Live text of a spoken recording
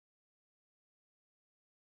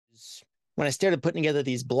when I started putting together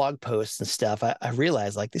these blog posts and stuff, I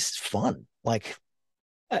realized like this is fun. Like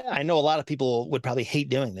I know a lot of people would probably hate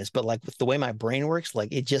doing this, but like with the way my brain works,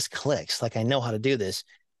 like it just clicks. Like I know how to do this.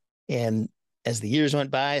 And as the years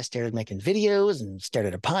went by, I started making videos and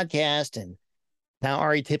started a podcast. And now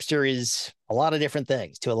RE Tipster is a lot of different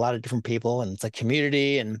things to a lot of different people. And it's a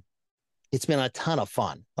community and it's been a ton of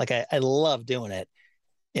fun. Like I love doing it.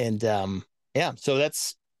 And yeah, so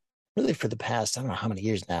that's really for the past, I don't know how many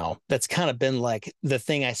years now. That's kind of been like the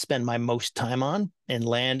thing I spend my most time on. And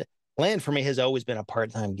land for me has always been a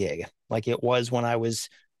part-time gig. Like it was when I was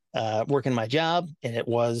working my job, and it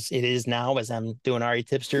is now as I'm doing RE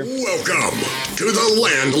Tipster. Welcome to the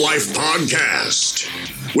Land Life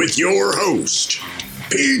Podcast with your host,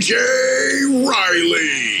 PJ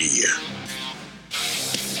Riley.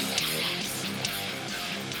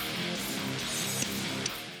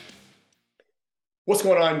 What's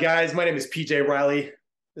going on, guys? My name is PJ Riley.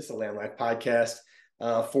 This is the Land Life Podcast.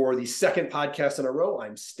 For the second podcast in a row,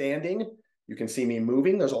 I'm standing. You can see me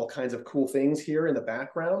moving. There's all kinds of cool things here in the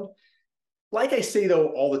background. Like I say, though,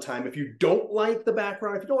 all the time, if you don't like the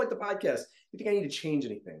background, if you don't like the podcast, you think I need to change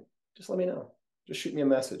anything, just let me know. Just shoot me a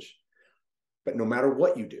message. But no matter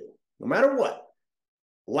what you do, no matter what,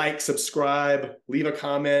 like, subscribe, leave a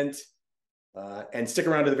comment, and stick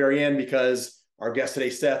around to the very end because our guest today,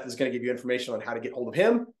 Seth, is going to give you information on how to get hold of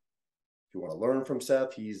him. If you want to learn from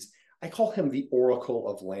Seth, I call him the Oracle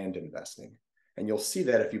of land investing. And you'll see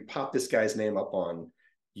that if you pop this guy's name up on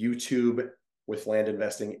YouTube with land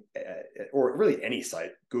investing, or really any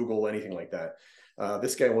site, Google, anything like that.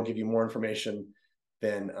 This guy will give you more information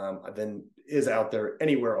than is out there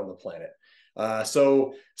anywhere on the planet.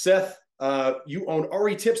 So Seth, you own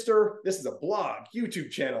RE Tipster. This is a blog, YouTube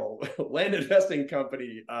channel, land investing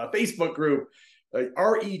company, Facebook group.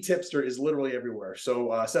 RE Tipster is literally everywhere.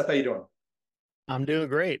 So Seth, how you doing? I'm doing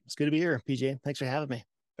great. It's good to be here, PJ. Thanks for having me.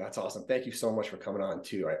 That's awesome. Thank you so much for coming on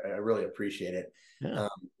too. I really appreciate it. Yeah.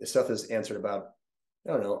 Seth has answered about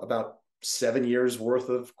 7 years worth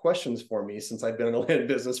of questions for me since I've been in the land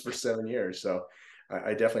business for 7 years. So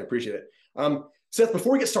I definitely appreciate it. Seth,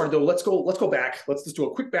 before we get started though, let's go back. Let's just do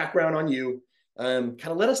a quick background on you. Kind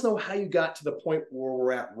of let us know how you got to the point where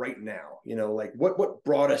we're at right now. You know, like what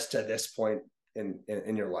brought us to this point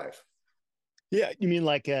in your life? Yeah, you mean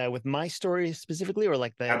like with my story specifically, or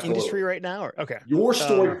like the Absolutely. industry right now? Or okay, your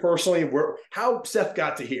story personally, how Seth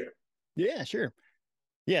got to here. Yeah, sure.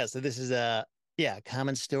 Yeah, so this is a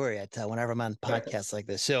common story I tell whenever I'm on podcasts like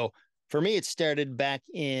this. So for me, it started back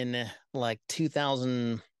in like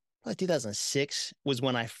 2006 was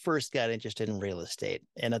when I first got interested in real estate,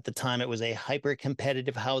 and at the time it was a hyper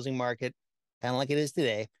competitive housing market, kind of like it is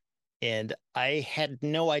today, and I had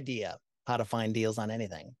no idea how to find deals on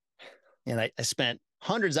anything. And I spent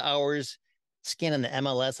hundreds of hours scanning the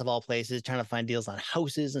MLS of all places, trying to find deals on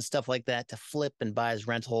houses and stuff like that to flip and buy as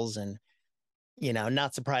rentals. And,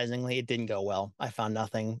 not surprisingly, it didn't go well. I found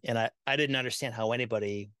nothing. And I didn't understand how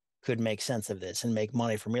anybody could make sense of this and make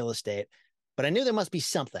money from real estate. But I knew there must be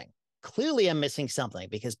something. Clearly, I'm missing something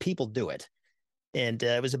because people do it. And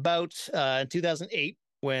it was about 2008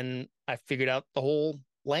 when I figured out the whole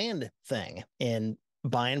land thing and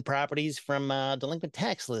buying properties from delinquent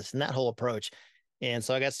tax lists and that whole approach. And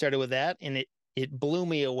so I got started with that, and it blew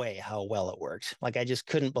me away how well it worked. Like I just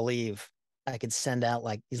couldn't believe I could send out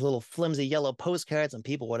like these little flimsy yellow postcards and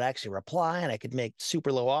people would actually reply, and I could make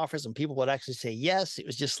super low offers and people would actually say yes. It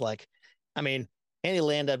was just like, I mean, any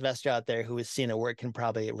land investor out there who has seen it work can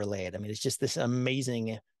probably relate. I mean, it's just this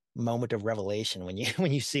amazing moment of revelation when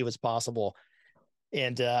you see what's possible.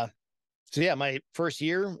 And so yeah, my first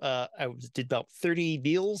year, I did about 30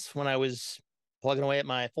 deals when I was plugging away at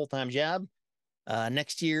my full-time job.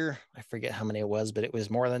 Next year, I forget how many it was, but it was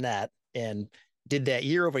more than that. And did that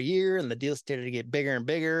year over year, and the deals started to get bigger and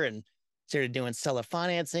bigger, and started doing seller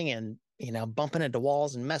financing and, bumping into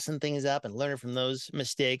walls and messing things up and learning from those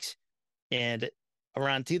mistakes. And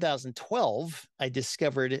around 2012, I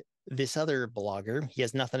discovered this other blogger. He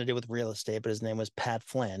has nothing to do with real estate, but his name was Pat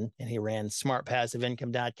Flynn, and he ran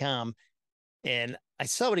smartpassiveincome.com. And I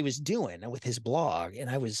saw what he was doing with his blog,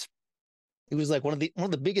 and it was like one of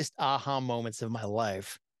the biggest aha moments of my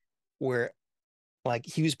life, where like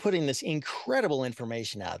he was putting this incredible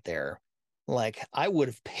information out there. Like I would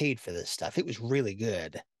have paid for this stuff. It was really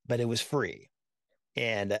good, but it was free.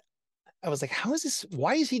 And I was like,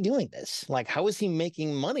 why is he doing this? Like, how is he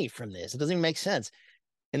making money from this? It doesn't even make sense.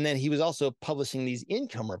 And then he was also publishing these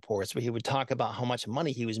income reports where he would talk about how much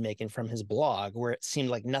money he was making from his blog, where it seemed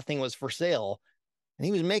like nothing was for sale. And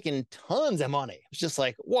he was making tons of money. It was just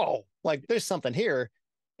like, whoa, like there's something here.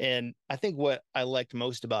 And I think what I liked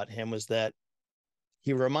most about him was that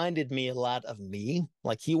he reminded me a lot of me.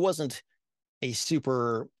 Like he wasn't a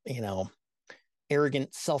super,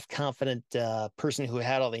 arrogant, self-confident person who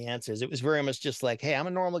had all the answers. It was very much just like, hey, I'm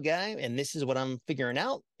a normal guy and this is what I'm figuring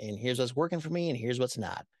out. And here's what's working for me and here's what's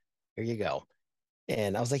not. Here you go.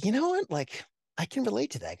 And I was like, you know what? Like, I can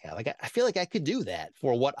relate to that guy. Like, I feel like I could do that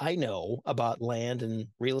for what I know about land and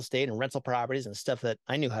real estate and rental properties and stuff that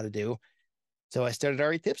I knew how to do. So I started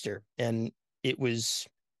RE Tipster. And it was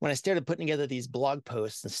when I started putting together these blog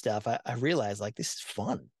posts and stuff, I realized like, this is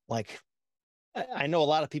fun. Like, I know a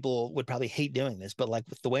lot of people would probably hate doing this, but like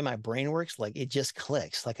with the way my brain works, like it just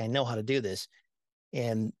clicks. Like I know how to do this.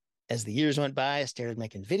 And as the years went by, I started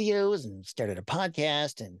making videos and started a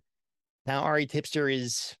podcast. And now RE Tipster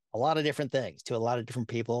is a lot of different things to a lot of different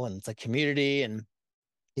people. And it's a community and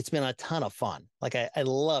it's been a ton of fun. Like I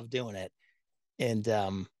love doing it. And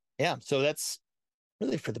yeah, so that's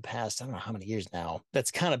really for the past, I don't know how many years now.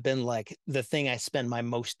 That's kind of been like the thing I spend my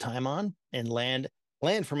most time on. And land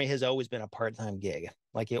for me has always been a part-time gig.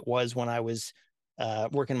 Like it was when I was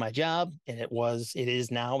working my job, and it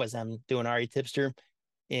is now as I'm doing RE Tipster.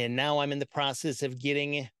 And now I'm in the process of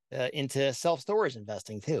getting into self-storage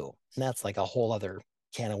investing too. And that's like a whole other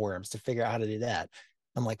can of worms to figure out how to do that.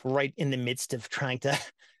 I'm like right in the midst of trying to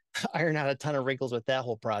iron out a ton of wrinkles with that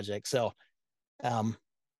whole project. So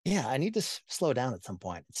yeah, I need to slow down at some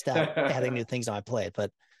point and stop adding new things on my plate.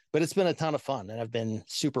 But it's been a ton of fun, and I've been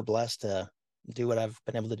super blessed to do what I've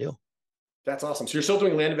been able to do. That's awesome. So you're still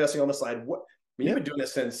doing land investing on the side. You've Yeah. been doing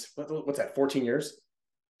this since what's that? 14 years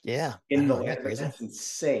Yeah. in the Yeah, land. crazy. That's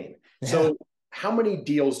insane. Yeah. So how many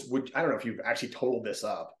deals I don't know if you've actually totaled this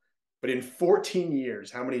up, but in 14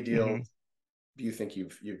 years, how many deals do you think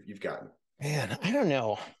you've gotten? Man, I don't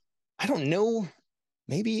know.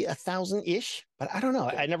 Maybe 1,000-ish, but I don't know.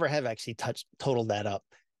 I never have actually totaled that up.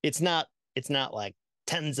 It's not like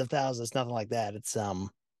tens of thousands, it's nothing like that. It's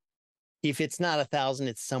if it's not 1,000,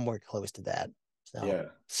 it's somewhere close to that. So Yeah.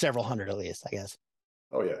 several hundred at least, I guess.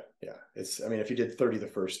 Oh yeah. Yeah. I mean, if you did 30 the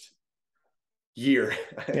first year,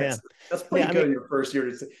 Yeah. that's pretty Yeah, good in your first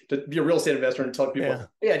year to be a real estate investor and tell people, yeah.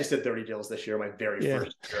 hey, I just did 30 deals this year, my very Yeah.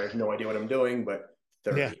 first year. I have no idea what I'm doing, but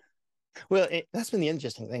 30. Yeah. Well, that's been the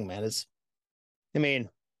interesting thing, man, is I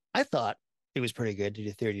mean, I thought it was pretty good to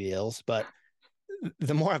do 30 deals, but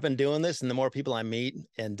the more I've been doing this and the more people I meet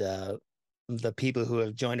and the people who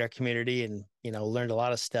have joined our community and, learned a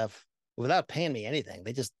lot of stuff without paying me anything,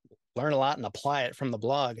 they just learn a lot and apply it from the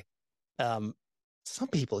blog. Some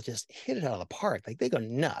people just hit it out of the park. Like they go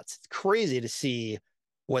nuts. It's crazy to see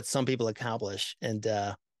what some people accomplish. And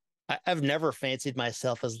I've never fancied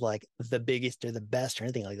myself as like the biggest or the best or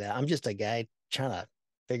anything like that. I'm just a guy trying to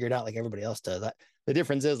figure it out like everybody else does. The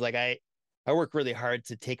difference is like I work really hard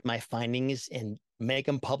to take my findings and make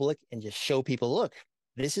them public and just show people, look,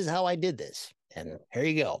 this is how I did this. And here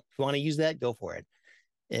you go. If you want to use that, go for it.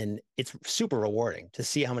 And it's super rewarding to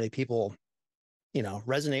see how many people,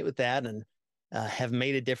 resonate with that and have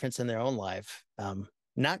made a difference in their own life.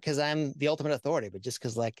 Not because I'm the ultimate authority, but just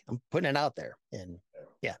because like I'm putting it out there. And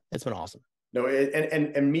yeah, it's been awesome. No,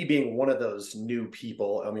 and me being one of those new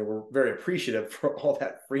people, I mean, we're very appreciative for all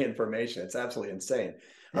that free information. It's absolutely insane.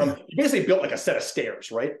 Yeah. You basically built like a set of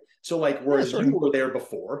stairs, right? So like, whereas you were there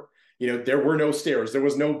before, there were no stairs, there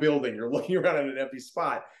was no building. You're looking around at an empty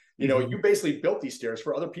spot. You basically built these stairs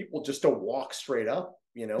for other people just to walk straight up,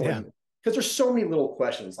 and because there's so many little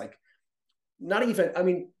questions, like not even, I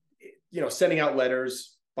mean, sending out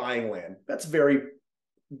letters, buying land. That's very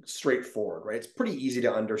straightforward, right? It's pretty easy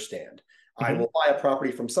to understand. I will buy a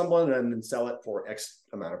property from someone and then sell it for X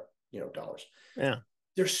amount of, dollars. Yeah.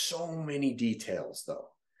 There's so many details though.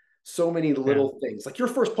 So many little things. Like your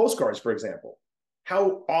first postcards, for example.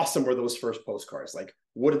 How awesome were those first postcards? Like,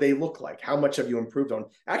 what did they look like? How much have you improved on?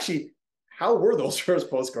 Actually, how were those first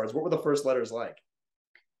postcards? What were the first letters like?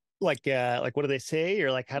 Like what do they say,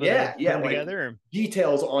 or like how do they put them together? Or...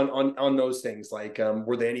 Details on those things. Like,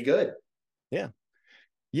 were they any good? Yeah.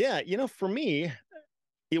 For me,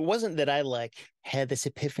 it wasn't that I like had this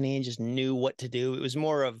epiphany and just knew what to do. It was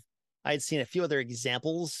more of I'd seen a few other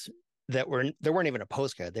examples there weren't even a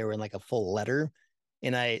postcard. They were in like a full letter,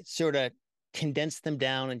 and I sort of condensed them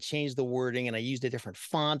down and changed the wording, and I used a different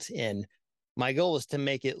font. And my goal was to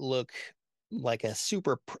make it look like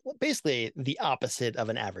basically the opposite of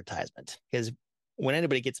an advertisement. Because when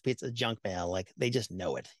anybody gets a piece of junk mail, like they just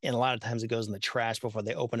know it, and a lot of times it goes in the trash before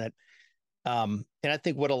they open it. And I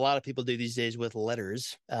think what a lot of people do these days with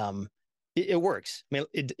letters, it works. I mean,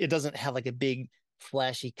 it doesn't have like a big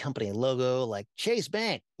flashy company logo like Chase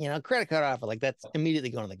Bank, credit card offer. Like that's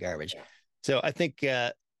immediately going in the garbage. So I think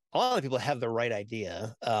a lot of people have the right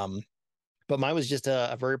idea. But mine was just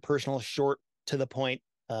a very personal, short to the point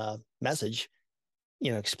message,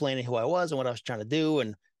 explaining who I was and what I was trying to do,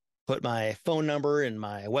 and put my phone number and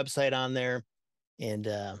my website on there. And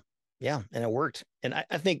yeah, and it worked. And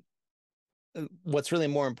I think what's really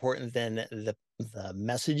more important than the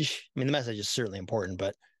message, I mean, the message is certainly important,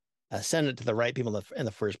 but send it to the right people in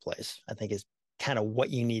the first place, I think is kind of what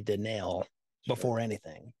you need to nail before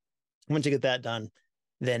anything. Once you get that done,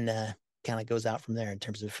 then kind of goes out from there in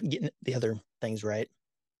terms of getting the other things right.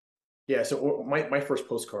 Yeah. So my first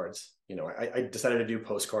postcards, I decided to do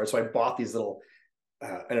postcards. So I bought these little,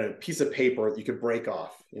 and a piece of paper that you could break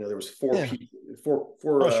off. There was four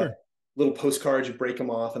Sure. little postcards. You break them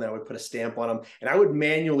off, and I would put a stamp on them. And I would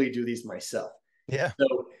manually do these myself. Yeah.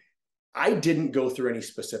 So I didn't go through any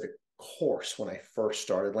specific course when I first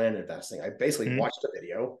started land investing. I basically watched a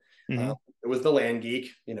video. It was the Land Geek,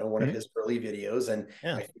 one of his early videos, and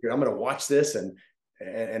I figured I'm going to watch this,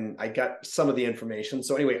 and I got some of the information.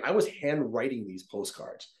 So anyway, I was handwriting these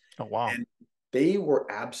postcards. Oh wow! And they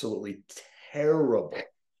were absolutely terrible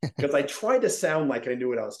because I tried to sound like I knew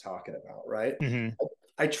what I was talking about. Right?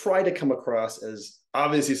 I tried to come across as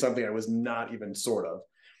obviously something I was not even sort of.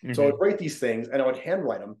 So I would write these things and I would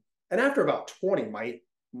handwrite them. And after about 20,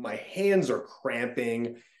 my hands are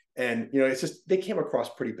cramping, and it's just they came across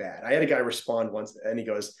pretty bad. I had a guy respond once, and he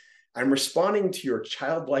goes, "I'm responding to your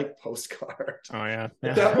childlike postcard." Oh yeah.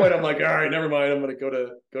 At that point, I'm like, all right, never mind. I'm going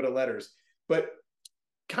to go to letters. But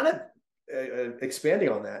kind of expanding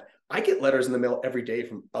on that, I get letters in the mail every day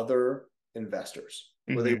from other investors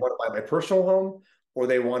where they want to buy my personal home or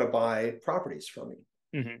they want to buy properties from me,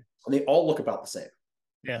 and they all look about the same.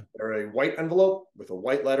 Yeah, they're a white envelope with a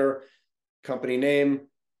white letter, company name.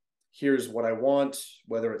 Here's what I want,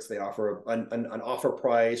 whether it's they offer an offer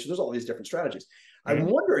price. There's all these different strategies. I'm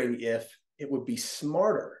wondering if it would be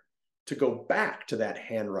smarter to go back to that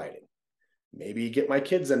handwriting, maybe get my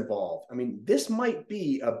kids involved. I mean, this might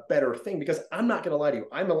be a better thing because I'm not going to lie to you.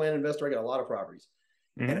 I'm a land investor. I got a lot of properties,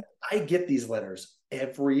 and I get these letters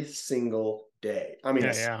every single day. I mean,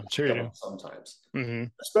 sure sometimes,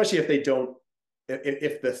 especially if they don't.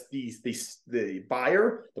 If the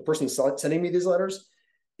buyer, the person sending me these letters,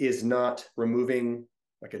 is not removing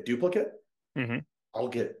like a duplicate, I'll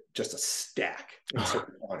get just a stack in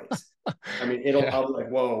certain quantities. I mean, I'll be like,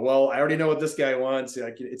 whoa, well, I already know what this guy wants.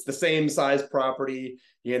 Like, it's the same size property,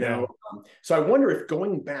 so I wonder if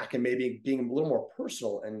going back and maybe being a little more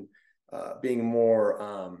personal and being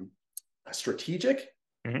more strategic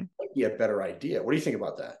might be a better idea. What do you think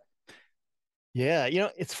about that? Yeah,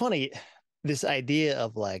 it's funny, this idea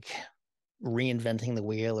of like reinventing the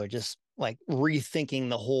wheel or just like rethinking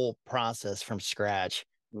the whole process from scratch.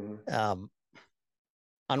 On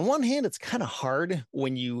one hand, it's kind of hard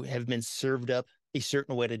when you have been served up a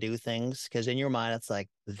certain way to do things, because in your mind, it's like,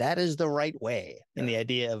 that is the right way. And the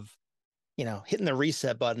idea of, hitting the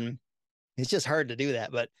reset button, it's just hard to do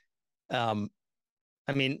that. But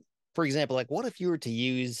I mean, for example, like what if you were to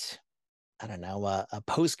use, I don't know, a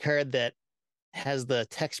postcard that has the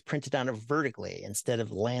text printed on it vertically instead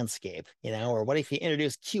of landscape, or what if you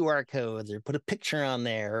introduce QR codes or put a picture on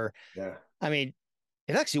there? I mean,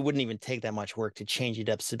 it actually wouldn't even take that much work to change it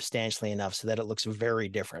up substantially enough so that it looks very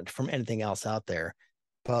different from anything else out there.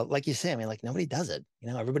 But like you say, I mean, like nobody does it.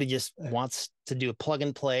 Everybody just wants to do a plug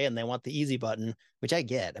and play, and they want the easy button, which I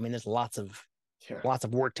get. I mean, there's lots of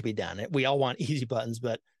work to be done. We all want easy buttons,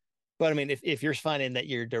 but I mean, if you're finding that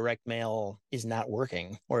your direct mail is not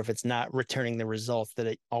working, or if it's not returning the results that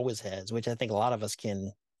it always has, which I think a lot of us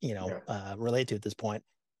can, relate to at this point,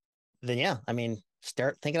 then yeah, I mean,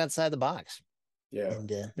 start thinking outside the box. Yeah.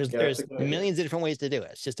 And there's millions of different ways to do it.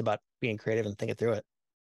 It's just about being creative and thinking through it.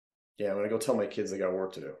 Yeah, I'm gonna go tell my kids they got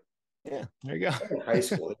work to do. Yeah, there you go. In high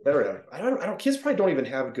school, they better have. I don't. Kids probably don't even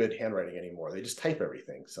have good handwriting anymore. They just type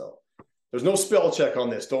everything. So there's no spell check on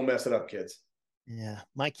this. Don't mess it up, kids. Yeah,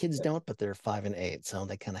 my kids don't, but they're 5 and 8, so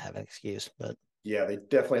they kind of have an excuse. But yeah, they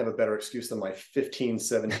definitely have a better excuse than my 15,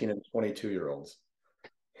 17, and 22-year-olds.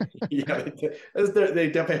 Yeah, they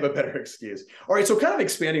definitely have a better excuse. All right, so kind of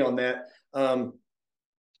expanding on that,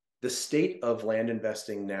 the state of land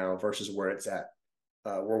investing now versus where it's at,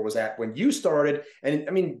 where it was at when you started. And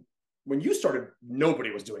I mean, when you started, nobody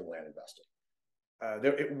was doing land investing.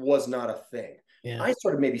 It was not a thing. Yeah. I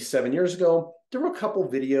started maybe 7 years ago. There were a couple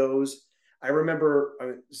videos. I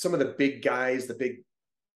remember some of the big guys, the big,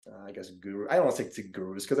 I guess, guru. I don't want to say it's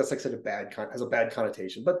gurus because that's like such a has a bad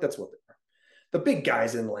connotation, but that's what they are. The big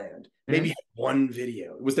guys in land maybe had one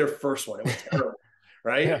video. It was their first one. It was terrible,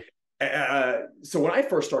 right? Yeah. So when I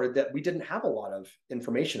first started, that we didn't have a lot of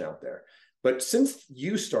information out there. But since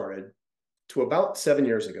you started to about 7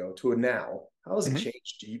 years ago to now, how has it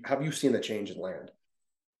changed? Have you seen the change in land?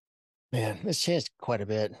 Man, it's changed quite a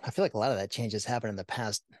bit. I feel like a lot of that change has happened in the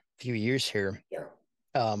past few years here. Yeah.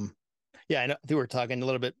 Um, yeah, I know we were talking a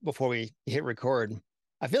little bit before we hit record.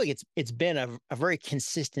 I feel like it's been a very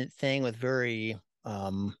consistent thing with very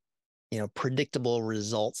predictable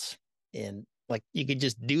results. And like you could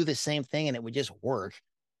just do the same thing and it would just work.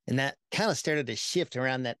 And that kind of started to shift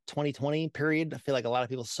around that 2020 period. I feel like a lot of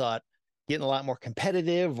people saw it getting a lot more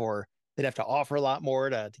competitive, or they'd have to offer a lot more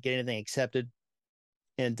to get anything accepted.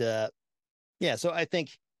 And yeah, so I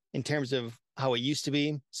think in terms of how it used to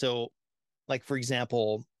be, so like for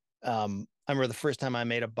example, I remember the first time I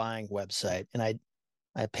made a buying website, and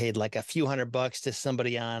I paid like a few $100 to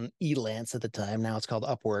somebody on Elance at the time. Now it's called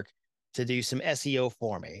Upwork, to do some SEO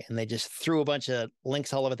for me. And they just threw a bunch of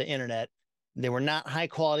links all over the internet. They were not high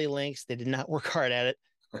quality links. They did not work hard at it,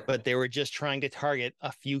 but they were just trying to target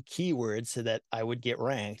a few keywords so that I would get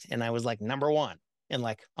ranked. And I was like number one in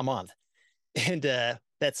like a month. And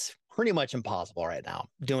that's pretty much impossible right now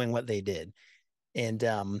doing what they did. And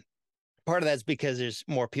part of that's because there's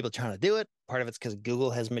more people trying to do it. Part of it's because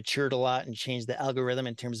Google has matured a lot and changed the algorithm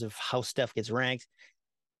in terms of how stuff gets ranked.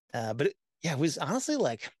 It was honestly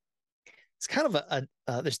like, it's kind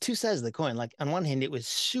of there's two sides of the coin. Like on one hand, it was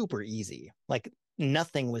super easy. Like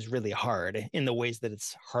nothing was really hard in the ways that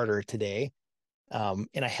it's harder today. And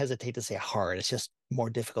I hesitate to say hard. It's just more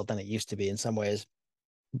difficult than it used to be in some ways.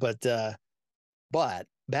 But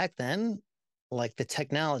back then, like the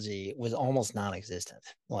technology was almost non-existent.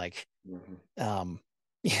 Like um,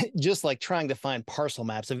 just like trying to find parcel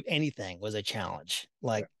maps of anything was a challenge.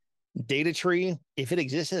 Like data tree, if it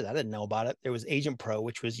existed, I didn't know about it. There was Agent Pro,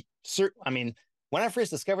 which was I mean, when I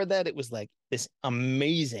first discovered that, it was like this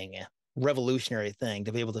amazing revolutionary thing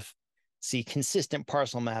to be able to see consistent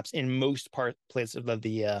parcel maps in most places of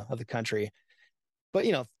the country. But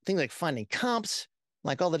things like finding comps,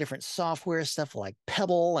 like all the different software stuff like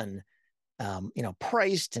Pebble and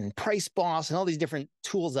Priced and Price Boss and all these different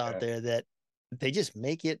tools out there that they just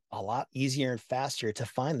make it a lot easier and faster to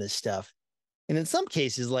find this stuff. And in some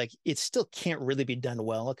cases, like it still can't really be done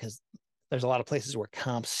well because there's a lot of places where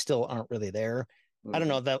comps still aren't really there. I don't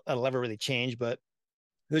know if that'll ever really change, but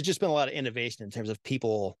there's just been a lot of innovation in terms of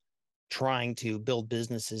people trying to build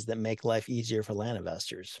businesses that make life easier for land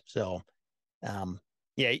investors. So,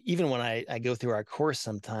 yeah, even when I go through our course,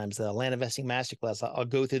 sometimes the land investing masterclass, I'll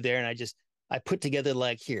go through there and I put together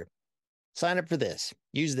like, here, sign up for this,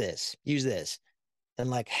 use this, use this. And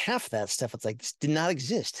like half that stuff, it's like this did not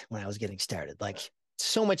exist when I was getting started. Like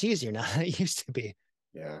so much easier now than it used to be.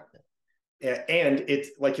 Yeah. And it's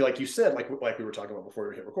like you said, like we were talking about before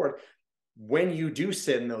we hit record, when you do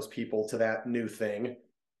send those people to that new thing,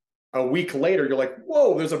 a week later, you're like,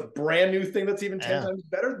 whoa, there's a brand new thing that's even 10 times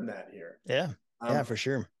better than that here. Yeah. Yeah, for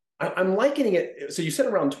sure. I'm likening it. So you said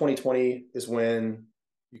around 2020 is when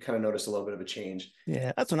you kind of noticed a little bit of a change.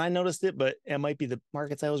 Yeah, that's when I noticed it, but it might be the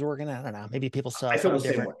markets I was working at. I don't know. Maybe people saw something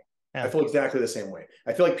different. Yeah. I feel exactly the same way.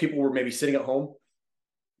 I feel like people were maybe sitting at home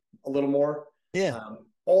a little more. Yeah.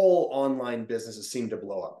 All online businesses seem to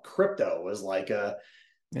blow up. Crypto was like I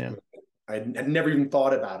had never even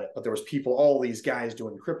thought about it, but there was all these guys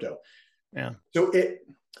doing crypto. Yeah. So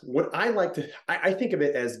what I like to, I think of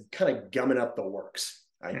it as kind of gumming up the works,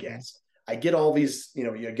 I guess. I get all these,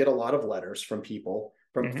 you get a lot of letters from people,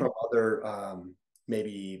 from other,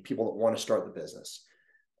 maybe people that want to start the business.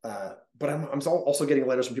 But I'm also getting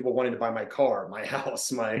letters from people wanting to buy my car, my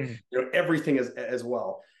house, my, everything as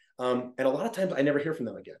well. And a lot of times I never hear from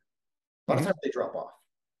them again. A lot of times they drop off.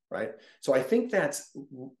 Right. So I think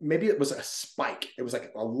maybe it was a spike. It was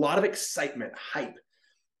like a lot of excitement, hype,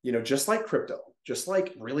 just like crypto, just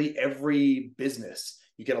like really every business,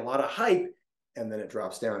 you get a lot of hype and then it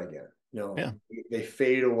drops down again. They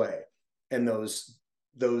fade away. And those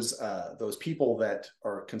people that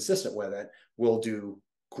are consistent with it will do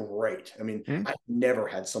great. I mean, I've never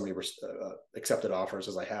had so many accepted offers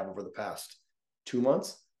as I have over the past 2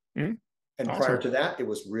 months. And prior to that, it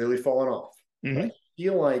was really falling off. But I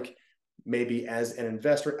feel like maybe as an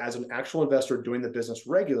investor, as an actual investor doing the business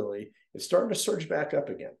regularly, it's starting to surge back up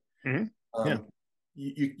again.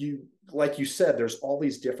 You like you said, there's all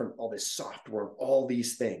this software, all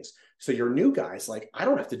these things. So your new guys, like, I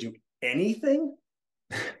don't have to do anything,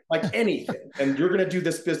 like anything. And you're going to do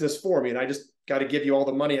this business for me. And I just got to give you all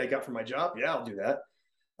the money I got from my job. Yeah, I'll do that.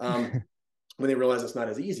 When they realize it's not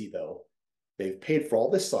as easy though, they've paid for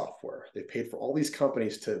all this software. They've paid for all these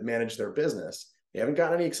companies to manage their business. They haven't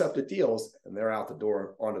got any accepted deals and they're out the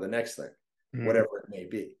door onto the next thing, whatever it may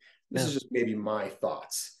be. This is just maybe my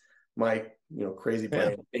thoughts, my crazy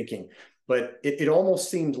brain thinking. But it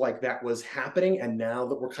almost seemed like that was happening. And now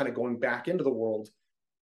that we're kind of going back into the world,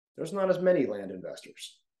 there's not as many land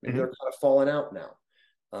investors. Maybe they're kind of falling out now.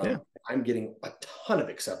 Yeah. I'm getting a ton of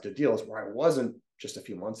accepted deals where I wasn't just a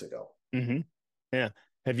few months ago. Yeah.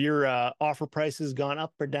 Have your offer prices gone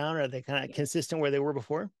up or down? Or are they kind of consistent where they were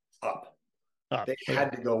before? Up. Up. They Okay.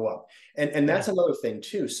 had to go up. And that's another thing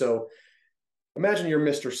too. So imagine you're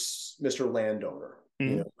Mr. Landowner.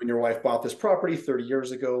 You know, when your wife bought this property 30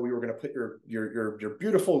 years ago, we were going to put your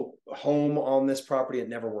beautiful home on this property. It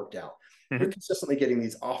never worked out. You're consistently getting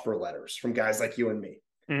these offer letters from guys like you and me.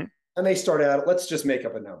 And they start out, let's just make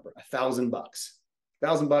up a number, $1,000,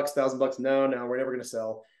 $1,000. No, we're never going to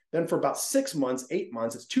sell. Then for about 6 months, 8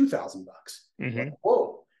 months, it's $2,000. Like,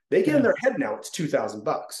 whoa, they get in their head now. It's $2,000.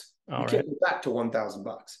 You can't go back to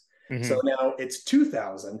 $1,000. So now it's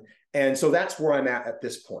 2,000. And so that's where I'm at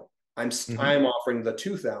this point. I'm offering the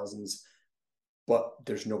 2,000s, but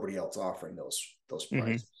there's nobody else offering those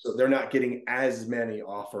prices. So they're not getting as many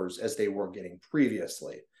offers as they were getting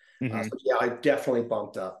previously. So yeah, I definitely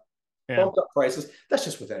bumped up prices. That's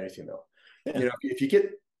just with anything though. You know, if you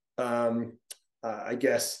get, I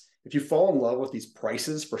guess, if you fall in love with these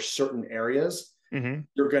prices for certain areas,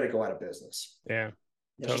 you're going to go out of business. Yeah.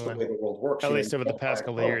 It's just the way the world works. At least over the past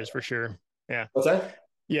couple of years, for sure. Yeah. What's that?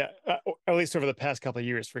 Yeah. At least over the past couple of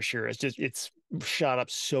years, for sure. It's shot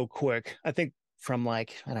up so quick. I think from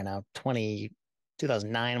like, I don't know,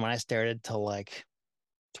 2009 when I started to like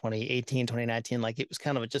 2018, 2019, like it was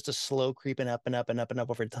kind of just a slow creeping up and up and up and up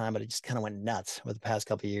over time, but it just kind of went nuts with the past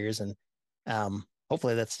couple of years. And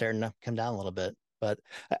hopefully that's starting to come down a little bit. But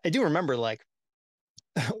I do remember like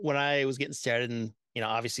when I was getting started and, you know,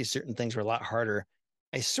 obviously certain things were a lot harder.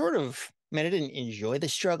 I I didn't enjoy the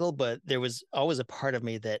struggle, but there was always a part of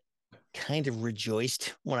me that kind of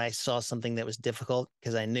rejoiced when I saw something that was difficult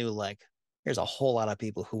because I knew like there's a whole lot of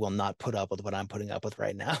people who will not put up with what I'm putting up with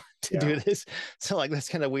right now to do this. So like that's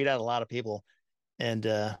kind of weed out a lot of people. And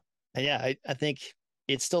yeah, I think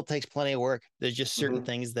it still takes plenty of work. There's just certain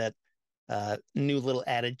things that new little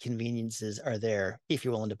added conveniences are there if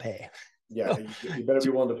you're willing to pay. Yeah, you better be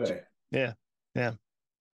willing to pay. Yeah.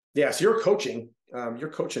 So you're coaching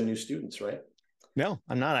new students, right? No,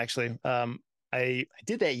 I'm not actually. I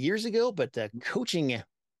did that years ago, but coaching, I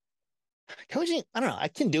don't know. I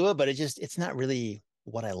can do it, but it's not really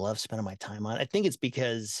what I love spending my time on. I think it's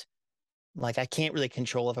because like I can't really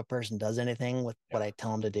control if a person does anything with what I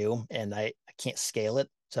tell them to do, and I can't scale it.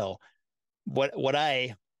 So what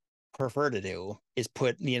I prefer to do is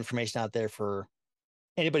put the information out there for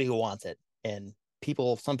anybody who wants it. And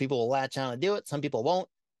some people will latch on and do it, some people won't,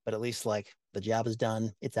 but at least like the job is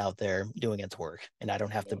done, it's out there doing its work, and I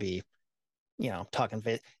don't have to be, you know, talking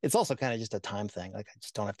face. It's also kind of just a time thing. Like I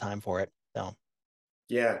just don't have time for it. So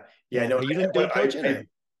yeah. No. Are you doing coaching?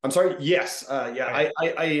 I'm sorry. Yes. Yeah. Right.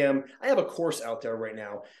 I am. I have a course out there right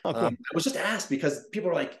now. Oh, cool. I was just asked because people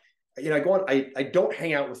are like, you know, I don't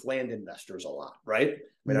hang out with land investors a lot, right?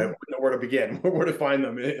 I mean, I wouldn't know where to begin, where to find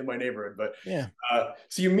them in my neighborhood. But yeah.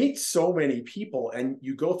 So you meet so many people and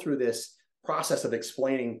you go through this process of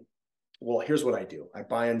explaining, well, here's what I do. I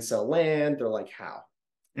buy and sell land. They're like, how?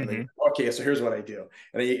 And then, okay, so here's what I do.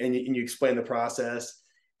 And you explain the process,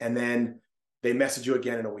 and then they message you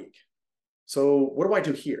again in a week. So what do I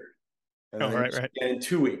do here? And then right. in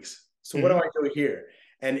 2 weeks. So what do I do here?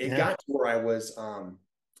 And it got to where I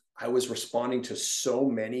was responding to so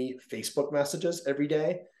many Facebook messages every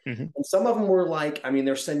day. And some of them were like, I mean,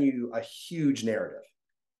 they're sending you a huge narrative.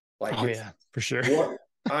 Like, yeah, for sure.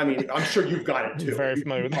 I mean, I'm sure you've got it too. Very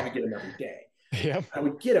familiar with that. You probably get them every day. Yeah. I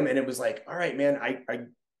would get them and it was like, all right, man,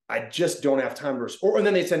 I just don't have time to respond. And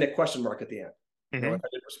then they send a question mark at the end. You know, if I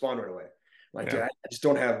didn't respond right away. Like, dude, I just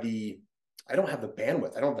don't have the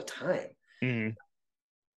bandwidth. I don't have the time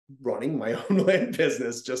running my own land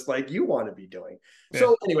business, just like you want to be doing. Yeah.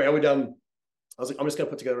 So anyway, I was like, I'm just going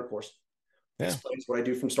to put together a course. Explains what I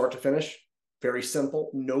do from start to finish. Very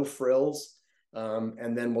simple, no frills.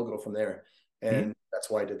 And then we'll go from there. And that's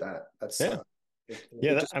why I did that. That's that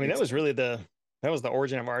was really that was the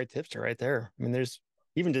origin of RE Tipster right there. I mean, there's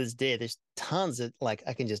even to this day, there's tons of like,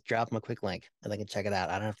 I can just drop them a quick link and they can check it out.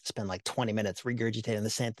 I don't have to spend like 20 minutes regurgitating the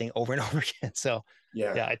same thing over and over again. So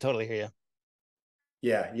yeah, I totally hear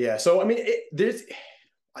you. Yeah. So, I mean, there's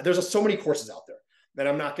so many courses out there that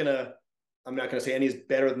I'm not gonna say any is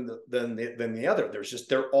better than the other.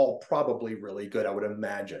 They're all probably really good, I would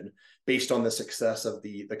imagine, based on the success of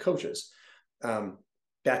the coaches.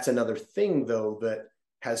 That's another thing though, that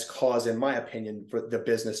has caused, in my opinion, for the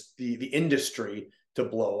business, the industry to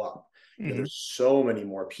blow up. You know, there's so many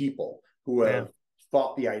more people who have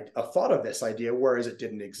thought of this idea, whereas it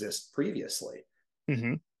didn't exist previously.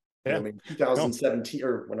 I mean, 2017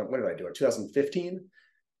 or when did I do it? 2015.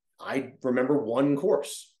 I remember one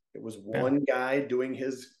course It was one guy doing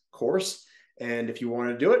his course. And if you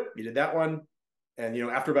wanted to do it, you did that one. And,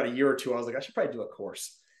 after about a year or two, I was like, I should probably do a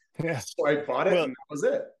course. Yeah. So I bought it, Well, and that was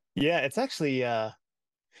it. yeah, it's actually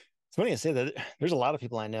it's funny to say that there's a lot of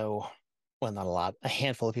people I know, well, not a lot, a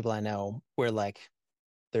handful of people I know where like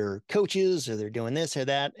they're coaches or they're doing this or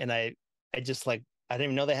that. And I just like, I didn't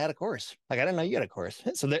even know they had a course. Like, I didn't know you had a course.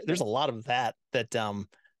 So there's a lot of that, I don't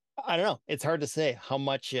know. It's hard to say how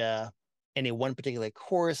much, any one particular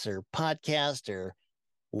course or podcast or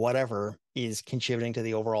whatever is contributing to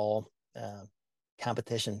the overall,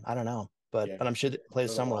 competition. I don't know, Yeah, but I'm sure that plays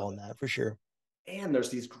there's a some lot. role in that for sure. And there's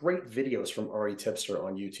these great videos from Ari Tipster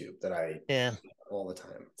on YouTube that I Yeah. all the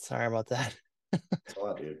time. Sorry about that. It's a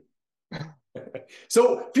lot, dude.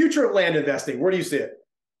 So, future of land investing, where do you see it?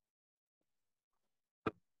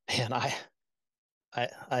 Man,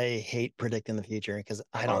 I hate predicting the future because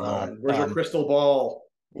I Come don't know. on, where's your crystal ball?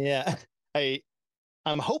 Yeah, I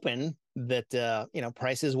I'm hoping that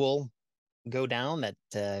prices will go down,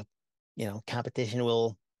 that competition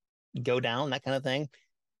will go down, that kind of thing.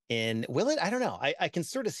 And will it? I don't know. I can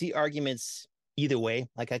sort of see arguments either way.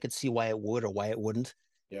 Like I could see why it would or why it wouldn't.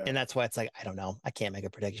 Yeah. And that's why it's like, I don't know. I can't make a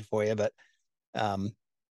prediction for you, but um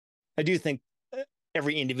I do think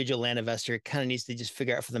every individual land investor kind of needs to just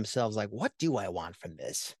figure out for themselves, like, what do I want from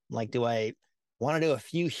this? Like, do I want to do a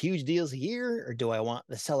few huge deals a year, or do I want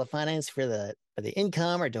the seller finance for the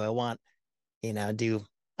income, or do I want, do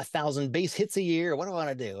 1,000 base hits a year? What do I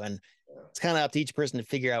want to do? And it's kind of up to each person to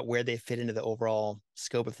figure out where they fit into the overall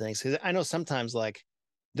scope of things. Because I know sometimes like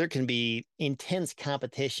there can be intense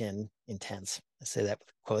competition, intense. I say that with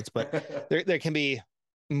quotes, but there can be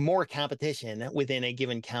more competition within a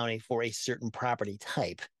given county for a certain property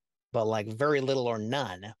type, but like very little or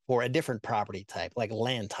none for a different property type, like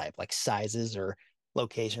land type, like sizes or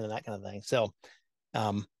location and that kind of thing. So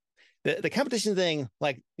um, the competition thing,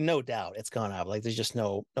 like no doubt it's gone up. Like there's just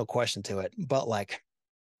no question to it. But like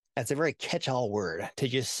that's a very catch-all word to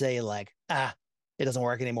just say like, it doesn't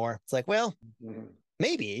work anymore. It's like, well,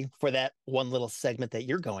 maybe for that one little segment that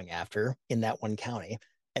you're going after in that one county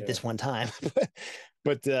at this one time.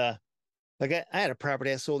 But like I had a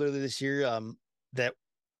property I sold earlier this year, that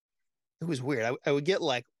it was weird. I would get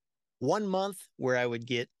like 1 month where I would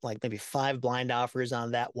get like maybe 5 blind offers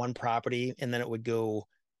on that one property, and then it would go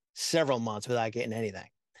several months without getting anything.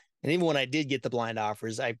 And even when I did get the blind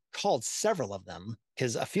offers, I called several of them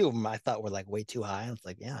because a few of them I thought were like way too high. I was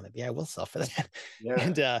like, yeah, maybe I will sell for that. Yeah.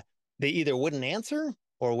 And they either wouldn't answer,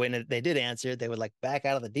 or when they did answer, they would like back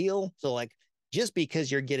out of the deal. So like, just because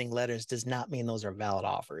you're getting letters does not mean those are valid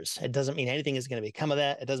offers. It doesn't mean anything is going to become of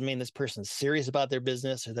that. It doesn't mean this person's serious about their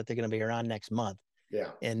business or that they're going to be around next month.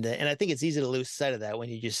 Yeah. And I think it's easy to lose sight of that when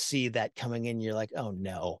you just see that coming in. You're like, oh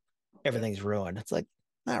no, everything's ruined. It's like,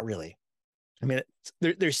 not really. I mean,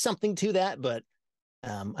 there's something to that, but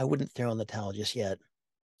I wouldn't throw in the towel just yet.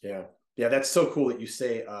 Yeah. Yeah. That's so cool that you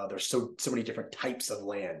say there's so many different types of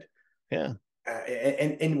land. Yeah.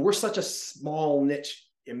 And we're such a small niche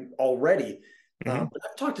already. But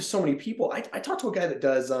I've talked to so many people. I talked to a guy that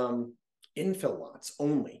does infill lots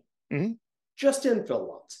only. Just infill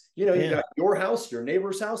lots. You got your house, your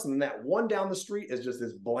neighbor's house, and then that one down the street is just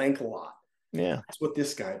this blank lot. Yeah. That's what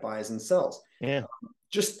this guy buys and sells. Yeah.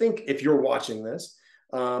 Just think, if you're watching this,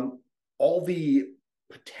 all the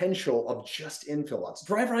potential of just infill lots.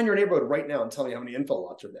 Drive around your neighborhood right now and tell me how many infill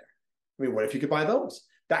lots are there. I mean, what if you could buy those?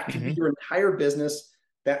 That could be your entire business.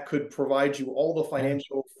 That could provide you all the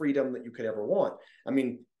financial freedom that you could ever want. I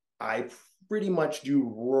mean, I pretty much do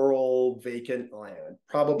rural vacant land,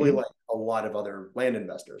 probably like a lot of other land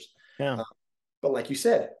investors. Yeah. But like you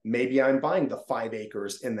said, maybe I'm buying the 5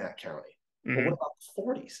 acres in that county. But what about the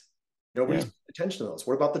 40s? Nobody's paying attention to those.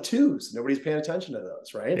 What about the 2s? Nobody's paying attention to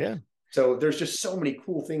those, right? Yeah. So there's just so many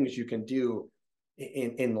cool things you can do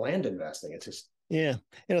in land investing. It's just, yeah.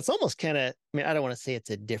 And it's almost kind of, I mean, I don't want to say it's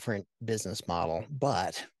a different business model,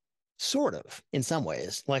 but sort of in some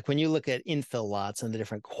ways. Like when you look at infill lots and the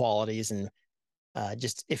different qualities and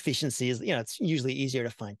just efficiencies, it's usually easier to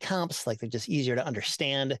find comps. Like they're just easier to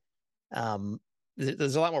understand.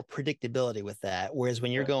 There's a lot more predictability with that. Whereas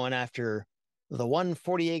when you're going after the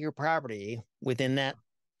 140-acre property within that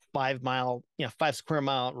 5 square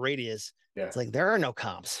mile radius, it's like there are no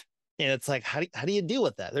comps. And it's like, how do you deal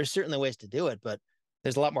with that? There's certainly ways to do it, but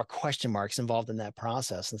there's a lot more question marks involved in that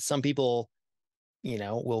process. And some people,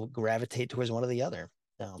 will gravitate towards one or the other.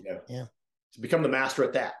 So, yeah. To become the master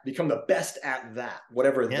at that, become the best at that,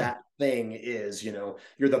 whatever that thing is, you're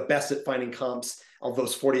the best at finding comps of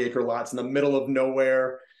those 40-acre lots in the middle of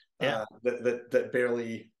nowhere that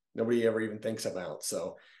barely nobody ever even thinks about.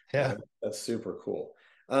 So that's super cool.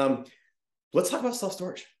 Let's talk about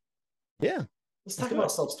self-storage. Yeah. Let's talk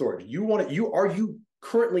about self-storage. Are you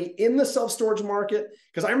currently in the self-storage market?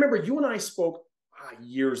 Because I remember you and I spoke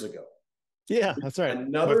years ago. Yeah, that's right.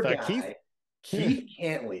 Another With guy, Keith. Keith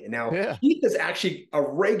Cantley. And now Yeah. Keith is actually a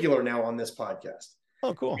regular now on this podcast.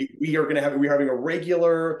 Oh, cool. We're having a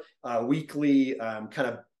regular weekly kind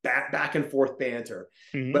of back and forth banter.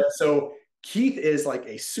 Mm-hmm. But so Keith is like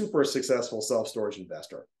a super successful self-storage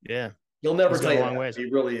investor. Yeah. He'll never He's tell gone you a long that. ways. He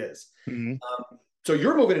really is. Mm-hmm. So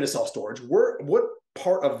you're moving into self-storage. What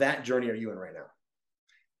part of that journey are you in right now?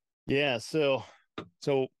 Yeah. So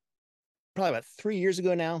probably about 3 years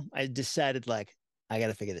ago now, I decided like, I got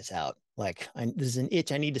to figure this out. Like this is an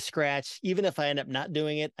itch I need to scratch. Even if I end up not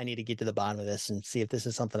doing it, I need to get to the bottom of this and see if this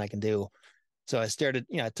is something I can do. So I started,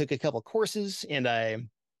 I took a couple courses and I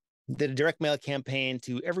did a direct mail campaign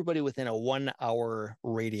to everybody within a 1 hour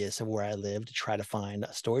radius of where I live to try to find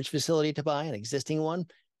a storage facility to buy, an existing one.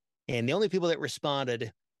 And the only people that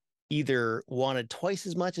responded either wanted twice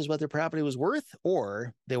as much as what their property was worth,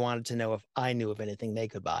 or they wanted to know if I knew of anything they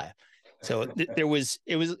could buy. So it was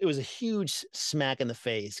a huge smack in the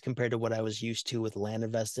face compared to what I was used to with land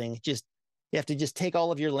investing. Just you have to just take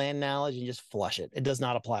all of your land knowledge and just flush it. It does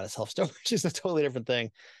not apply to self-storage. It's a totally different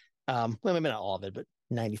thing. Well, maybe not all of it, but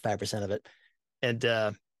 95% of it.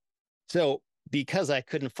 And so because I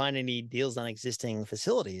couldn't find any deals on existing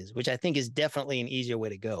facilities, which I think is definitely an easier way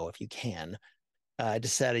to go if you can, I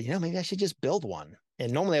decided, maybe I should just build one.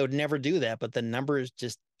 And normally I would never do that, but the numbers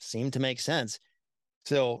just seemed to make sense.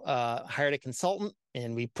 So hired a consultant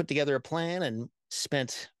and we put together a plan and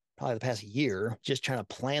spent probably the past year just trying to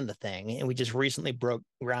plan the thing. And we just recently broke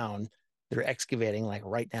ground. They're excavating like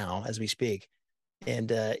right now as we speak.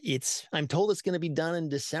 And I'm told it's going to be done in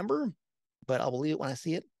December, but I'll believe it when I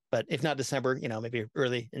see it. But if not December, maybe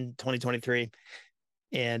early in 2023.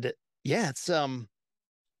 And yeah, it's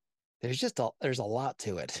there's a lot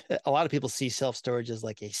to it. A lot of people see self-storage as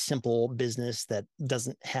like a simple business that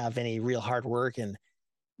doesn't have any real hard work. And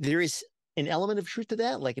there is an element of truth to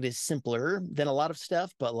that. Like it is simpler than a lot of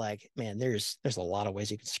stuff, but like, man, there's a lot of ways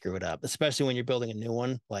you can screw it up, especially when you're building a new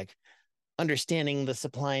one, like understanding the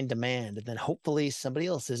supply and demand. And then hopefully somebody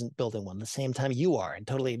else isn't building one the same time you are and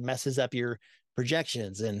totally messes up your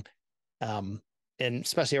projections. And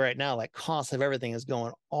especially right now, like costs of everything is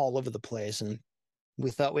going all over the place. And we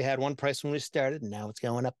thought we had one price when we started, and now it's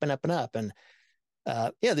going up and up and up. And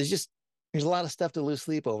yeah, there's a lot of stuff to lose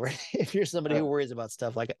sleep over if you're somebody who worries about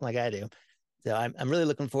stuff like I do. So I'm really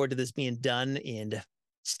looking forward to this being done and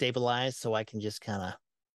stabilized, so I can just kind of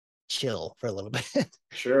chill for a little bit.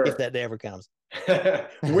 Sure. If that day ever comes.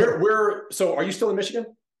 So are you still in Michigan?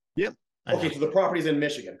 Yep. Okay, so the property's in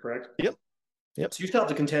Michigan, correct? Yep. So you still have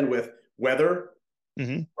to contend with weather,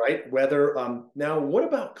 right? Weather. Now, what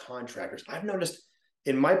about contractors? I've noticed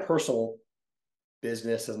in my personal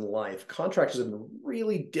business and life, contractors have been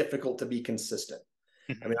really difficult to be consistent.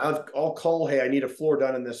 I mean, I'll call, hey, I need a floor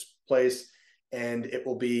done in this place, and it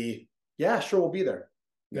will be, yeah, sure, we'll be there.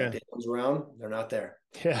 That day comes around, they're not there.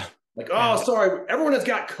 Yeah. Like, oh, sorry, everyone has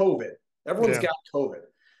got COVID. Everyone's got COVID.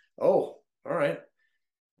 Oh, all right.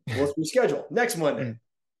 Well, let's reschedule next Monday.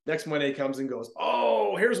 Next Monday comes and goes.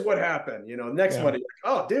 Oh, here's what happened. Next Monday, like,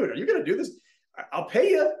 oh, dude, are you going to do this? I'll pay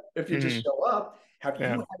you if you just show up. Have you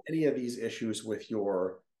had any of these issues with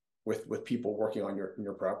with people working on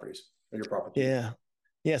your properties or your property?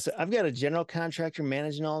 Yeah. So I've got a general contractor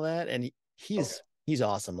managing all that, and he's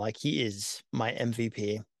awesome. Like he is my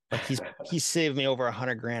MVP. Like he's saved me over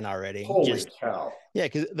 $100,000 already. Holy cow! Yeah,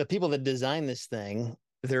 because the people that design this thing,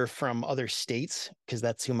 they're from other states, because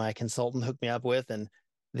that's who my consultant hooked me up with, and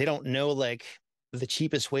they don't know like the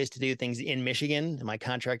cheapest ways to do things in Michigan. And my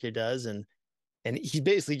contractor does, and he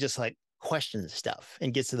basically just like questions stuff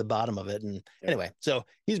and gets to the bottom of it. And anyway, so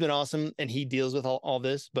he's been awesome, and he deals with all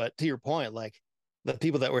this. But to your point, like the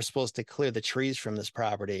people that were supposed to clear the trees from this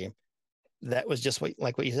property, that was just what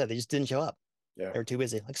you said, they just didn't show up. They were too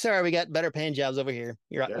busy. Like, sorry, we got better paying jobs over here.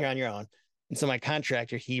 You're on your own. And so my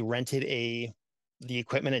contractor, he rented the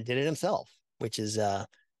equipment and did it himself, which is So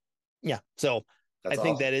that's I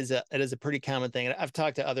think awesome. that is a pretty common thing. And I've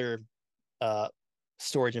talked to other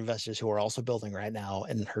storage investors who are also building right now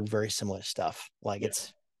and heard very similar stuff. Like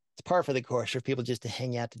it's par for the course for people just to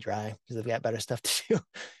hang out to dry because they've got better stuff to do.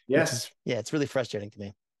 Yes. It's really frustrating to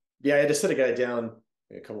me. Yeah, I had to sit a guy down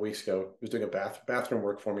a couple of weeks ago. He was doing a bathroom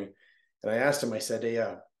work for me. And I asked him, I said, hey,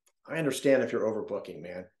 I understand if you're overbooking,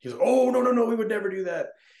 man. He's like, oh, no, we would never do that.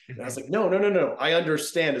 And I was like, no. I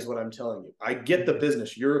understand is what I'm telling you. I get the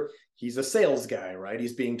business. He's a sales guy, right?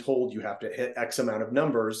 He's being told you have to hit X amount of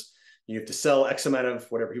numbers. You have to sell X amount of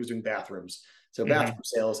whatever. He was doing bathrooms. So bathroom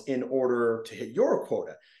sales in order to hit your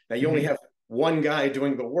quota. Now you only have one guy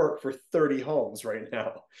doing the work for 30 homes right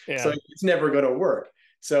now. Yeah. So it's never going to work.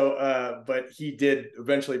 So, but he did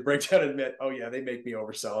eventually break down and admit, oh yeah, they make me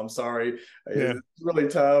oversell. I'm sorry. Yeah. It's really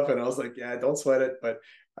tough. And I was like, yeah, don't sweat it. But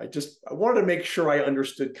I wanted to make sure I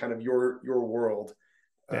understood kind of your world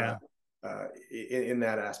Yeah. in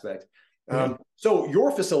that aspect. Yeah. So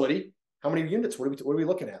your facility, how many units? What are we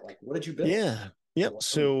looking at? Like, what did you build? Yeah. Yep.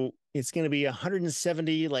 So it's going to be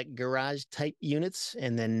 170 like garage type units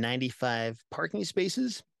and then 95 parking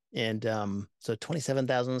spaces. And so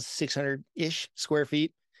 27,600 ish square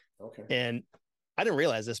feet. Okay. And I didn't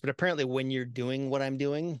realize this, but apparently when you're doing what I'm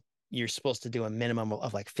doing, you're supposed to do a minimum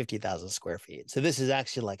of like 50,000 square feet. So this is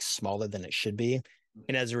actually like smaller than it should be.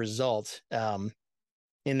 And as a result,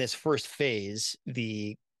 in this first phase,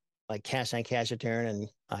 the like cash on cash return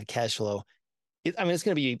and cash flow, I mean, it's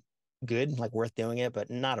going to be good, like worth doing it, but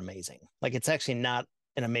not amazing. Like it's actually not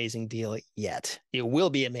an amazing deal yet. It will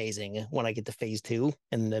be amazing when I get to phase two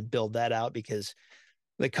and build that out because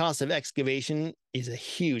the cost of excavation is a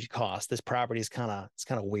huge cost. This property is kind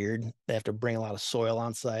of weird. They have to bring a lot of soil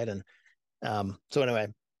on site, and so anyway,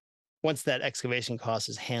 once that excavation cost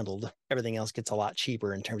is handled, everything else gets a lot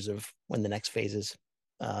cheaper in terms of when the next phases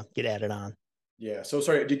get added on. Yeah. So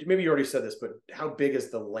sorry, maybe you already said this, but how big is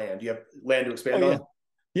the land? Do you have land to expand Yeah. on?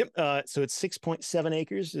 Yep. So it's 6.7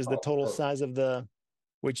 acres is the total size of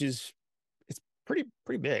which is it's pretty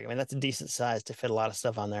big. I mean, that's a decent size to fit a lot of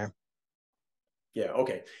stuff on there. Yeah.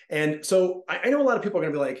 Okay. And so I know a lot of people are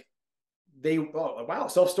going to be like, wow,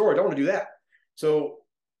 self-storage, I want to do that. So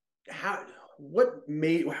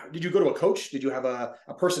did you go to a coach? Did you have a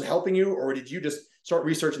person helping you, or did you just start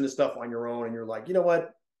researching this stuff on your own and you're like, you know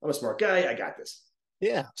what? I'm a smart guy. I got this.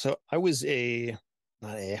 Yeah. So I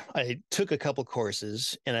took a couple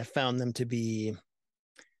courses and I found them to be,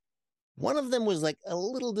 one of them was like a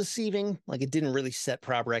little deceiving, like it didn't really set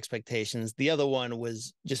proper expectations. The other one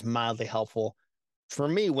was just mildly helpful. For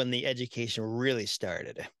me, when the education really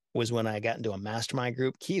started was when I got into a mastermind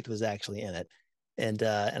group. Keith was actually in it, and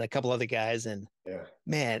a couple other guys. And Yeah.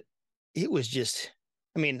 man, it was just,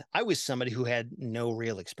 I mean, I was somebody who had no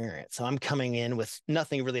real experience. So I'm coming in with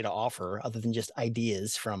nothing really to offer other than just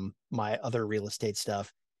ideas from my other real estate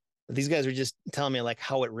stuff. But these guys were just telling me like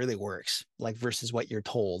how it really works, like versus what you're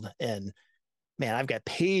told. And man, I've got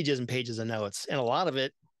pages and pages of notes, and a lot of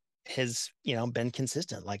it has, been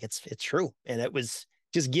consistent. Like it's true. And it was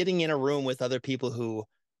just getting in a room with other people who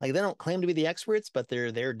like, they don't claim to be the experts, but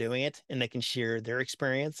they're doing it and they can share their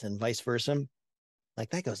experience and vice versa. Like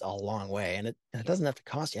that goes a long way, and it doesn't have to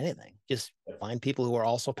cost you anything. Just find people who are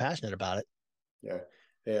also passionate about it. Yeah.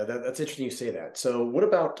 Yeah. That's interesting you say that. So what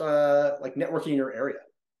about like networking in your area?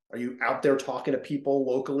 Are you out there talking to people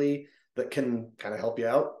locally that can kind of help you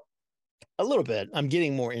out? A little bit. I'm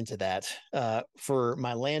getting more into that. For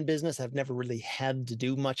my land business, I've never really had to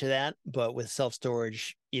do much of that, but with self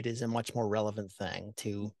storage, it is a much more relevant thing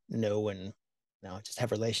to know and just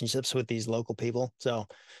have relationships with these local people. So,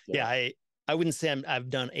 yeah, I wouldn't say I've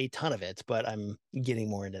done a ton of it, but I'm getting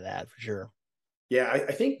more into that for sure. Yeah,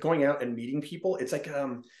 I think going out and meeting people, it's like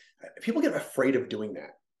people get afraid of doing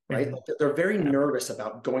that, right? Mm-hmm. They're very nervous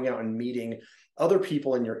about going out and meeting other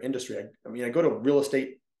people in your industry. I mean, I go to real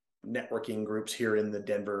estate networking groups here in the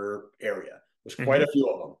Denver area. There's quite a few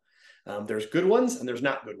of them. There's good ones and there's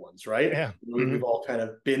not good ones, right? Yeah. We've all kind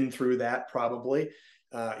of been through that probably.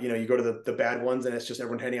 You go to the bad ones and it's just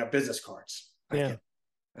everyone handing out business cards.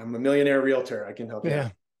 I'm a millionaire realtor. I can help you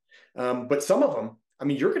out. But some of them, I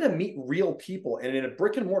mean, you're going to meet real people, and in a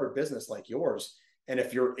brick and mortar business like yours, and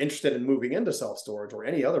if you're interested in moving into self-storage or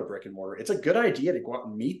any other brick and mortar, it's a good idea to go out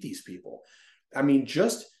and meet these people. I mean,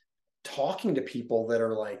 just talking to people that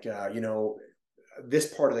are like,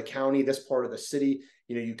 this part of the county, this part of the city,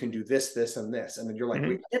 you can do this, this, and this. And then you're like,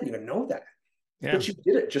 wait, I didn't even know that. Yeah. But you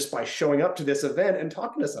did it just by showing up to this event and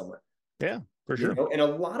talking to someone. Yeah, for sure. And a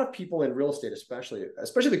lot of people in real estate, especially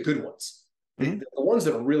the good ones, the ones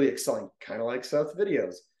that are really excelling, kind of like Seth's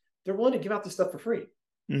videos, they're willing to give out this stuff for free.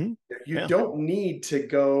 You don't need to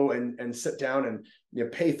go and sit down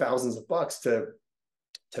and pay thousands of bucks to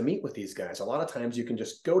meet with these guys. A lot of times you can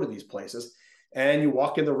just go to these places and you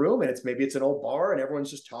walk in the room and maybe it's an old bar and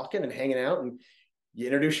everyone's just talking and hanging out, and you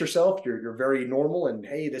introduce yourself. You're very normal and,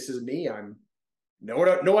 hey, this is me. I'm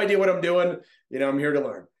no idea what I'm doing. I'm here to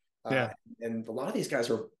learn. And a lot of these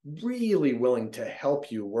guys are really willing to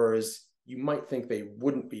help you, whereas you might think they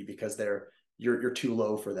wouldn't be because you're too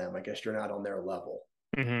low for them. I guess you're not on their level.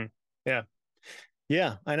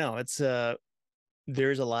 Yeah, I know. It's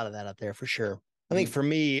there's a lot of that out there for sure. I think for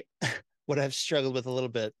me, what I've struggled with a little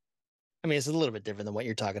bit, I mean, it's a little bit different than what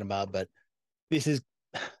you're talking about, but this is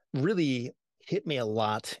really hit me a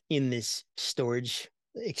lot in this storage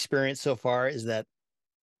experience so far is that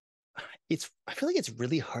I feel like it's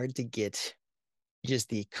really hard to get just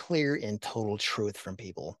the clear and total truth from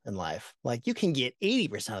people in life. Like you can get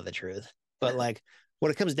 80% of the truth, but like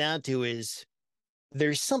what it comes down to is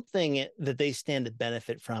there's something that they stand to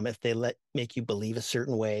benefit from if they make you believe a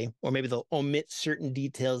certain way, or maybe they'll omit certain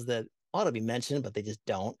details that ought to be mentioned, but they just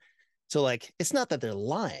don't. So like it's not that they're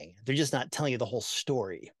lying, they're just not telling you the whole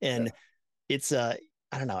story. And it's I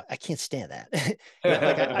don't know, I can't stand that.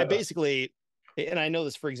 Like I basically, and I know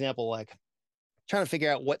this, for example, like trying to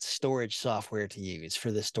figure out what storage software to use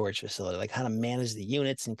for this storage facility, like how to manage the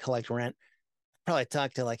units and collect rent. Probably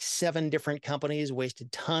talked to like 7 different companies,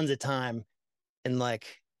 wasted tons of time, and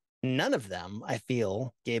like none of them, I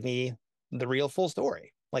feel, gave me the real full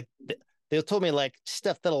story. Like they told me like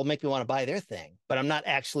stuff that'll make me want to buy their thing, but I'm not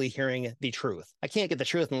actually hearing the truth. I can't get the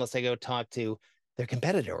truth unless I go talk to their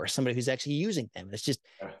competitor or somebody who's actually using them. And it's just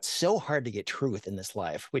so hard to get truth in this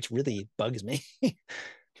life, which really bugs me.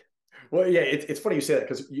 Well, yeah, it's funny you say that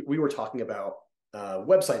because we were talking about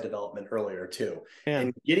website development earlier too, Yeah.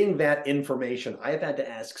 and getting that information. I've had to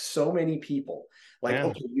ask so many people, like, Yeah.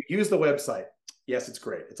 okay, you use the website. Yes, it's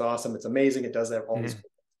great. It's awesome. It's amazing. It does have all these.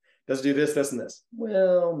 Does it do this, this, and this?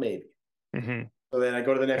 Well, maybe. So then I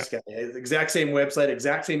go to the next guy. Exact same website,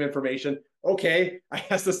 exact same information. Okay, I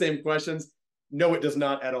ask the same questions. No, it does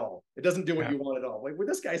not at all. It doesn't do what you want at all. Like, well,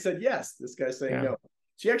 this guy said yes. This guy's saying no.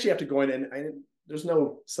 So you actually have to go in and there's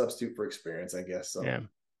no substitute for experience, I guess. So you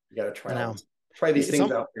got to try these things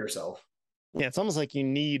out for yourself. Yeah, it's almost like you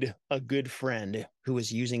need a good friend who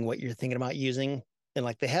is using what you're thinking about using, and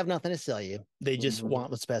like they have nothing to sell you. They just want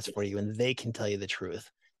what's best for you, and they can tell you the truth.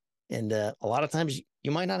 And a lot of times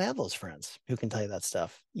you might not have those friends who can tell you that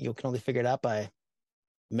stuff. You can only figure it out by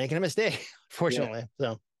making a mistake, fortunately.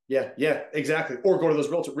 So yeah, exactly. Or go to those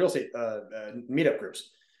real estate meetup groups.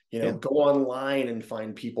 Go online and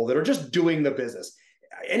find people that are just doing the business.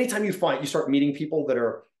 Anytime you start meeting people that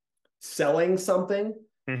are selling something,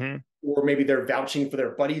 or maybe they're vouching for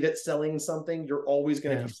their buddy that's selling something, you're always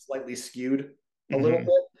going to be slightly skewed a little bit.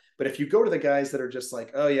 But if you go to the guys that are just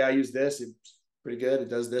like, oh yeah, I use this, it's pretty good, it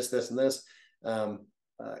does this, this, and this,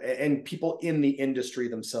 and people in the industry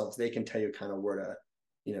themselves, they can tell you kind of where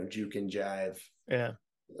to, juke and jive. Yeah,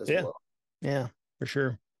 for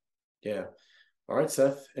sure. Yeah. All right,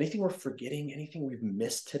 Seth. Anything we're forgetting? Anything we've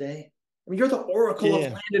missed today? I mean, you're the oracle of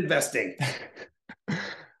land investing.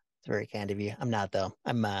 It's very kind of you. I'm not though.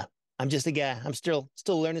 I'm just a guy. I'm still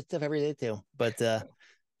learning stuff every day too. But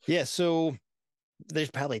yeah, so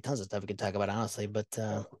there's probably tons of stuff we could talk about, honestly. But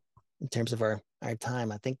in terms of our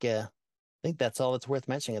time, I think that's all that's worth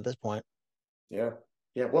mentioning at this point. Yeah.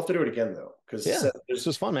 We'll have to do it again though, because this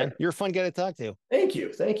was fun, man. You're a fun guy to talk to. Thank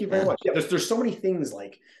you very much. Yeah, there's so many things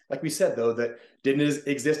like we said though that didn't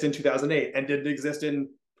exist in 2008 and didn't exist in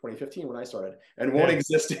 2015 when I started, and won't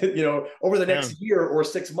exist, over the next year or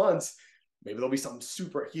 6 months. Maybe there'll be something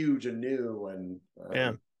super huge and new and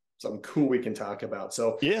something cool we can talk about.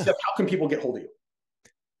 So Seth, how can people get hold of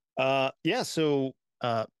you? So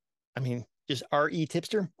I mean, just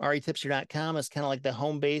retipster.com is kind of like the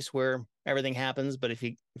home base where everything happens. But if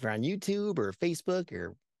you're on YouTube or Facebook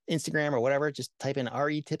or Instagram or whatever, just type in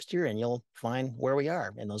retipster and you'll find where we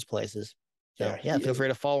are in those places. So feel free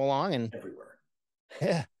to follow along and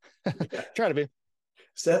everywhere. Try to be.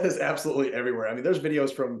 Seth is absolutely everywhere. I mean, there's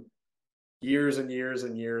videos from years and years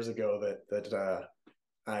and years ago that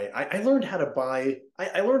I learned how to buy.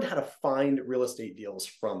 I learned how to find real estate deals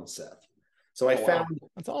from Seth. So I found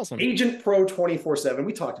that's awesome. Agent Pro 24/7.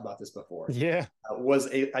 We talked about this before. Yeah, was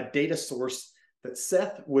a data source that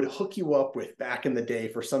Seth would hook you up with back in the day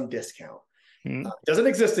for some discount. Doesn't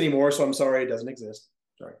exist anymore, so I'm sorry it doesn't exist.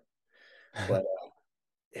 Sorry, but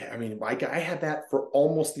I mean, I had that for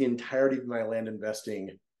almost the entirety of my land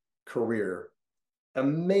investing career.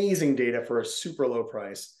 Amazing data for a super low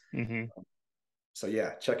price. So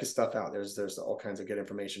yeah, check his stuff out. There's all kinds of good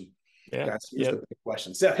information. Yeah. Guys, here's the big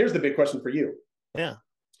question. Seth, here's the big question for you. Yeah.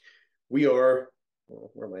 We are,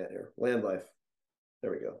 where am I at here? LandLife.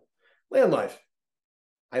 There we go. LandLife.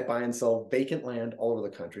 I buy and sell vacant land all over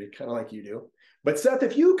the country, kind of like you do. But Seth,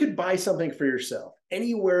 if you could buy something for yourself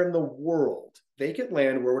anywhere in the world, vacant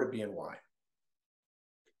land, where would it be and why?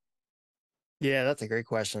 Yeah, that's a great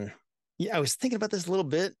question. Yeah, I was thinking about this a little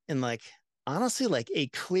bit, and like honestly, like a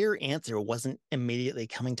clear answer wasn't immediately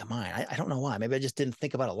coming to mind. I don't know why. Maybe I just didn't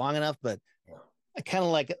think about it long enough, but I kind of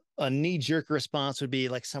like a knee-jerk response would be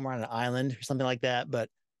like somewhere on an island or something like that. But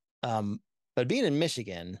being in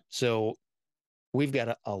Michigan, so we've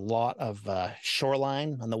got a lot of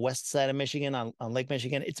shoreline on the west side of Michigan, on Lake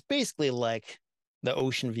Michigan. It's basically like the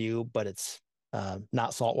ocean view, but it's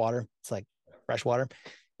not salt water. It's like fresh water.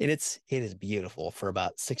 And it is beautiful for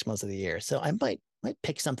about 6 months of the year. So I might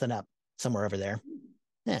pick something up somewhere over there.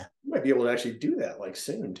 Yeah. You might be able to actually do that like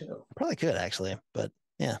soon too. I probably could actually, but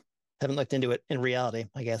yeah. Haven't looked into it in reality.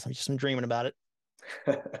 I guess I'm dreaming about it.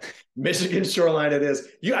 Michigan shoreline it is.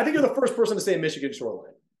 I think you're the first person to say Michigan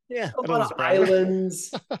shoreline. Yeah. A lot of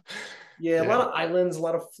islands. Yeah, a lot of islands, a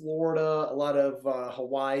lot of Florida, a lot of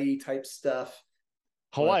Hawaii type stuff.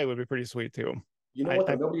 Hawaii would be pretty sweet too. You know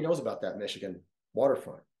what? Nobody knows about that Michigan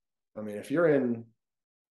waterfront. I mean, if you're in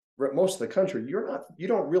most of the country, you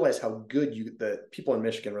don't realize how good the people in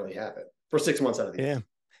Michigan really have it for 6 months out of the year.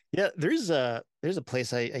 Yeah. There's a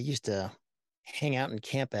place I used to hang out and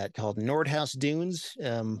camp at called Nordhaus Dunes,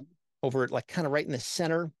 over like kind of right in the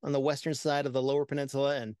center on the western side of the Lower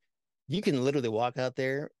Peninsula. And you can literally walk out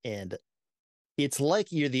there and it's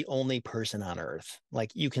like you're the only person on earth.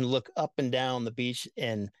 Like you can look up and down the beach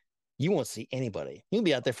and you won't see anybody. You'll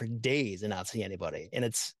be out there for days and not see anybody. And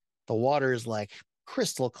the water is like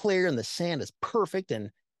crystal clear and the sand is perfect. And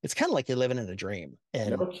it's kind of like you're living in a dream.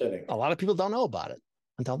 And no kidding. A lot of people don't know about it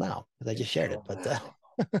until now because I just shared it. But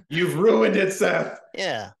you've ruined it, Seth.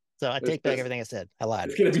 Yeah. So I take back everything I said. I lied.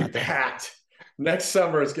 It's going to be packed. Next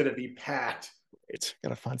summer it's going to be packed. It's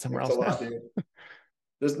going to find somewhere else now.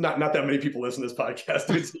 There's not that many people listen to this podcast,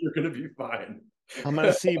 dude, so you're going to be fine. I'm going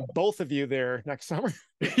to see both of you there next summer.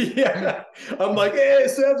 Yeah. I'm like, hey,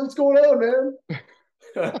 Seth, what's going on,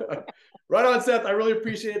 man? Right on, Seth. I really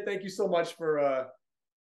appreciate it. Thank you so much for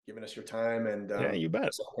giving us your time. And yeah, you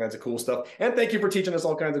bet. All kinds of cool stuff. And thank you for teaching us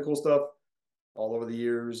all kinds of cool stuff all over the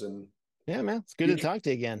years. And yeah, man, it's good to talk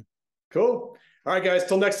to you again. Cool. All right, guys.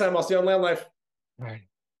 Till next time, I'll see you on LandLife. All right.